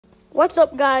What's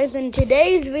up, guys? In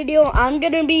today's video, I'm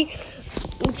going to be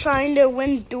trying to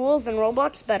win duels in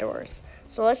Roblox bedwars.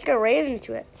 So let's get right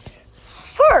into it.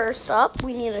 First up,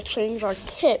 we need to change our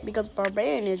kit because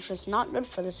Barbarian is just not good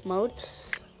for this mode.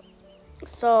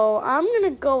 So I'm going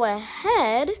to go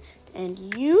ahead and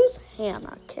use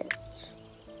Hannah kit.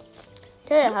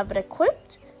 Okay, I have it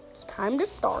equipped. It's time to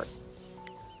start.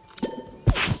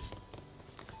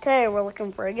 Okay, we're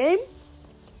looking for a game.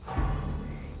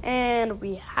 And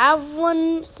we have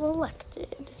one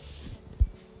selected.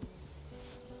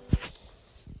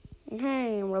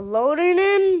 Okay, we're loading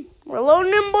in. We're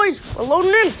loading in, boys. We're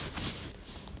loading in.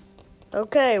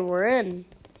 Okay, we're in.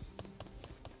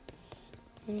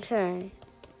 Okay.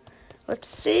 Let's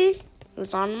see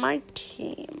who's on my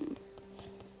team.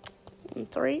 In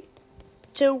 3,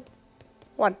 2,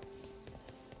 1.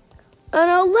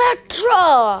 An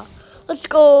Electra! Let's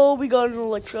go. We got an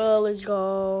Electra. Let's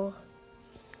go.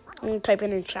 I'm going to type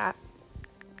in chat.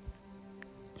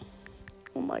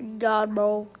 Oh my god,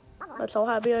 bro. That's how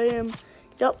happy I am.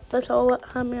 Yep, that's how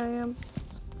happy I am.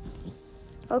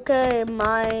 Okay,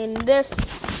 mine this.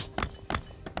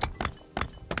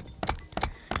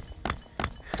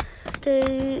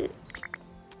 Okay.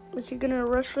 Is he going to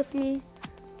rush with me?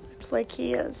 Looks like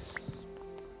he is.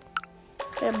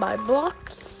 Okay, buy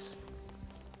blocks.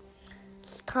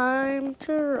 It's time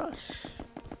to rush.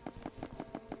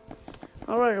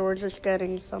 Alright, we're just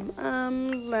getting some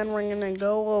M's, then we're gonna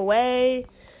go away.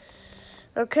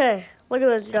 Okay, look at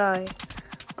this guy.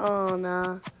 Oh,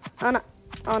 no. Oh, no.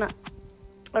 Oh, no.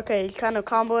 Okay, he's kind of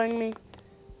comboing me.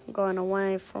 I'm going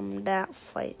away from that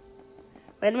fight.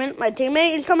 Wait a minute, my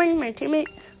teammate is coming. My teammate.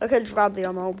 Okay, just grab the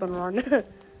emerald and run.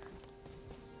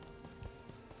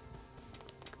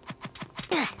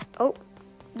 Oh,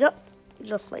 yep.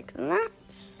 Just like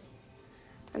that.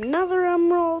 Another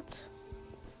emerald.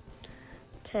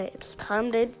 Okay, it's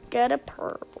time to get a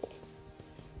purple.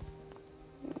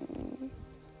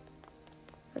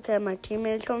 Okay, my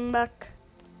teammate's coming back.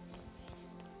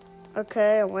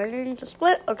 Okay, I'm waiting to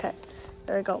split. Okay,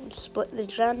 there we go. Split the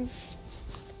gen.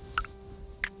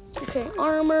 Okay,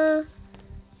 armor,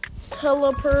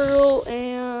 pearl,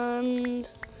 and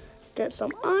get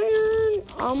some iron.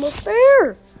 Almost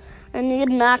there. I need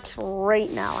an axe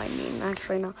right now.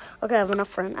 Okay, I have enough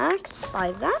for an axe.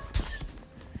 Buy that.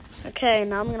 Okay,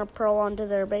 now I'm going to pearl onto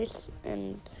their base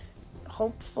and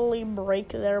hopefully break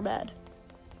their bed.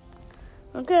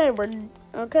 Okay,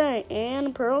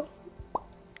 and pearl.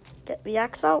 Get the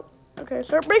axe out. Okay,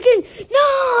 start breaking.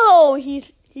 No! He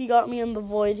got me in the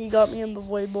void. He got me in the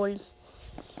void, boys.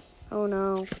 Oh,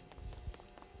 no.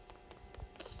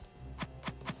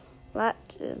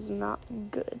 That is not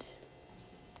good.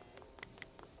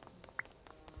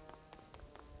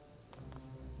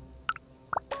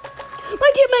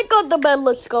 My teammate got the bed.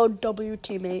 Let's go. W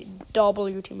teammate.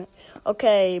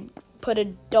 Okay, put a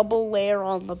double layer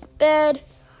on the bed.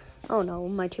 Oh no,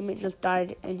 my teammate just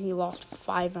died and he lost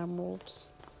 5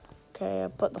 emeralds. Okay, I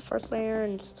put the first layer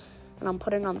and I'm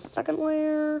putting on the second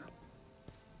layer.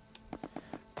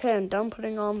 Okay, I'm done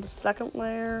putting on the second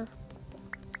layer.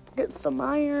 Get some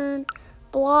iron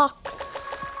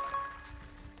blocks.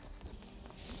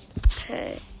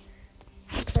 Okay,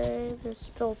 there's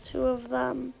still 2 of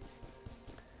them.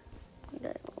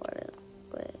 Okay,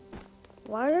 wait.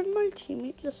 Why did my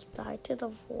teammate just die to the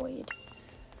void?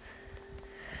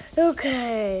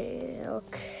 Okay.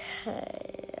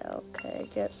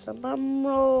 Get some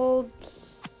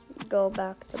emeralds. Go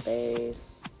back to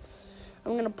base.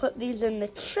 I'm gonna put these in the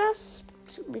chest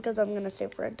because I'm gonna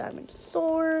save for a diamond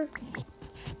sword.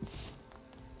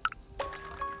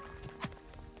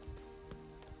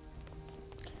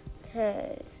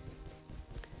 Okay.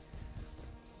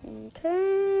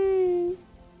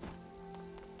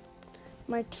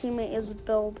 My teammate is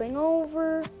building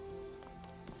over.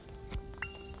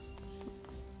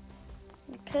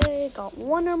 Okay, got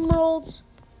 1 emerald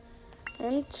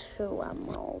and 2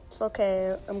 emeralds.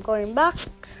 Okay, I'm going back.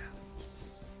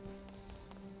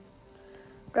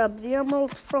 Grab the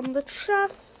emerald from the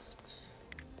chest.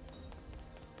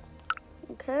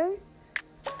 Okay.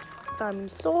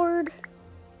 Diamond sword.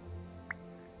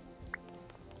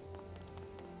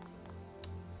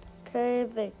 Okay,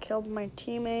 they killed my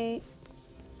teammate.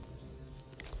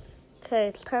 Okay,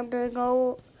 it's time to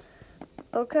go.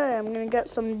 Okay, I'm gonna get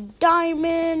some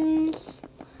diamonds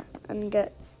and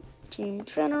get team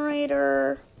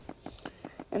generator.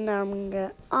 And then I'm gonna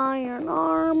get iron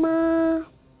armor.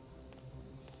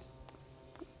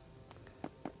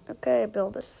 Okay,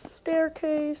 build a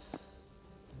staircase.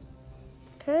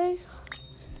 Okay.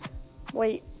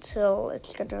 Wait till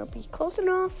it's gonna be close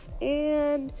enough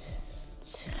and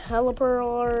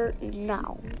teleport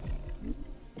now.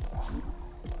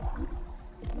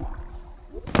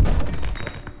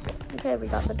 Okay, we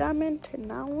got the diamond, and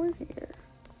now we're here.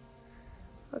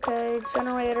 Okay,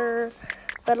 generator,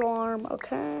 bed alarm,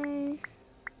 okay.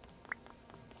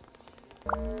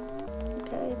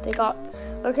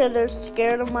 Okay, they're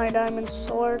scared of my diamond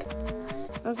sword.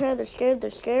 Okay, they're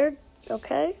scared,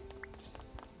 okay.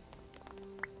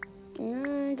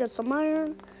 Get some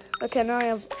iron. Okay, now I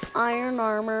have iron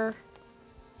armor.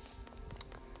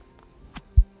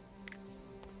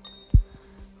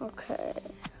 Okay.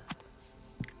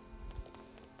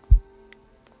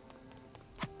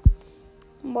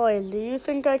 Boys, do you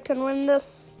think I can win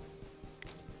this?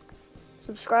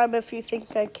 Subscribe if you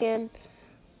think I can,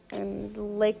 and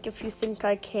like if you think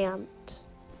I can't.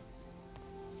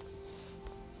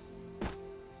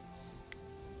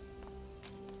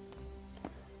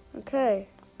 Okay,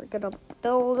 we're gonna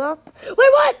build up. Wait,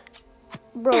 what?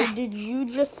 Bro, did you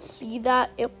just see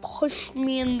that? It pushed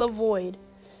me in the void.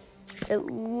 It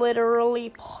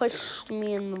literally pushed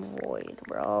me in the void,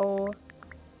 bro.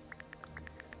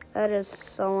 That is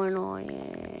so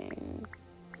annoying.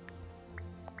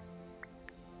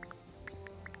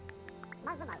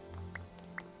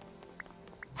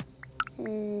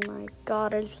 Oh my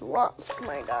god, I just lost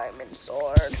my diamond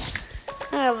sword.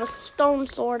 I have a stone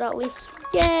sword at least.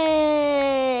 Yay!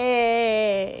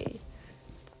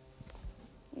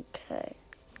 Okay.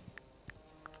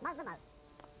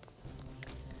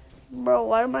 Bro,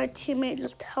 why did my teammate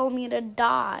just tell me to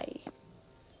die?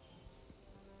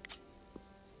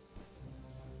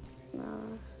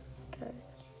 Okay.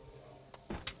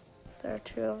 There are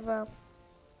two of them.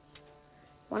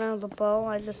 One has a bow.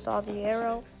 I just saw the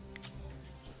arrow.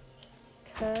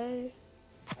 Okay.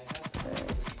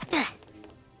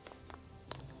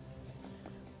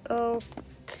 Okay.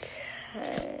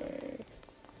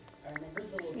 I remember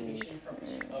the location from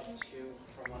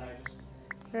when I just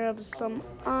grab some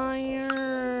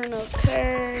iron.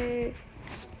 Okay.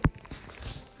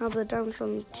 Now the diamond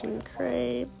from the team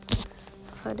crate.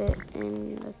 Put it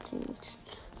in the team.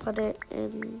 Put it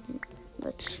in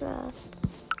the chest.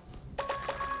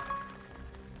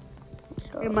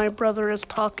 Okay, my brother is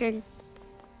talking.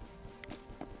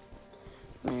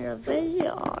 There they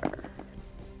are.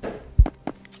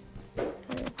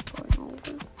 Okay, going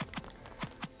over.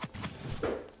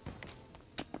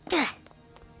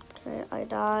 Okay, I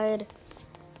died.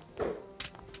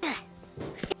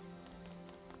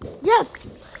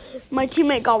 Yes! My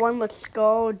teammate got one. Let's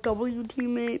go. W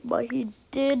teammate. But he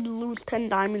did lose 10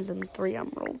 diamonds and 3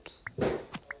 emeralds.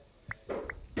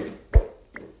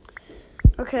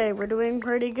 Okay, we're doing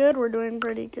pretty good.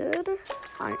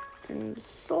 Iron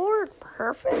sword.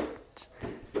 Perfect.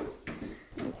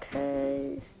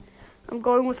 Okay. I'm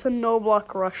going with a no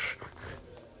block rush.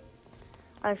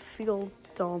 I feel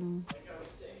dumb.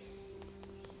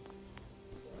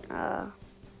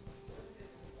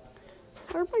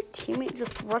 Why did my teammate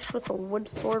just rush with a wood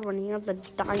sword when he has a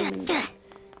diamond?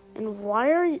 And why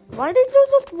did you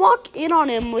just walk in on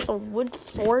him with a wood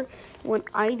sword when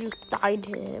I just died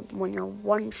to him when you're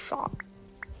one shot?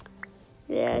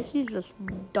 Yeah, he's just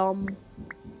dumb.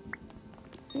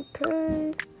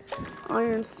 Okay.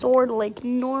 Iron sword like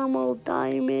normal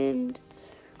diamond.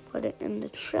 Put it in the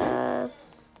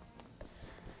chest.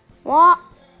 What?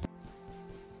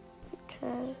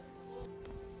 Okay.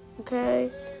 Okay.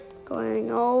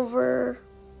 Going over.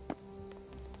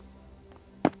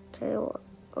 Okay,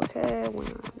 okay, we're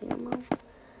not the ammo.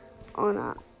 Oh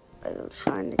no. I was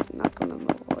trying to knock him in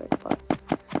the void, but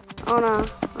oh no.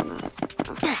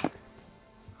 Oh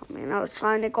man, I was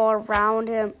trying to go around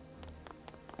him.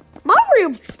 Why were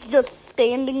you just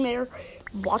standing there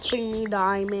watching me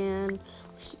die, man?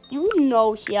 You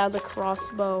know he has a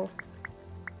crossbow.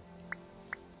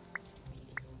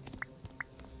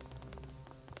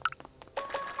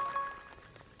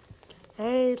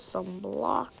 Hey, some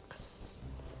blocks.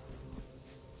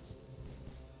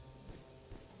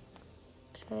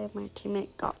 Okay, my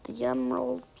teammate got the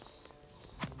emeralds.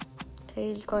 Okay,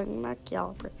 he's going back. Yeah,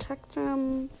 I'll protect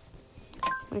him.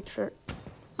 Make sure.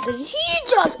 Did he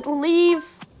just leave?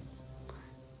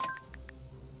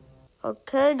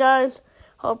 Okay, guys.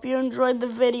 Hope you enjoyed the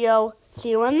video. See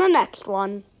you in the next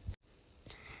one.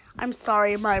 I'm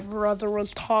sorry, my brother was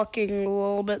talking a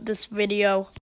little bit this video.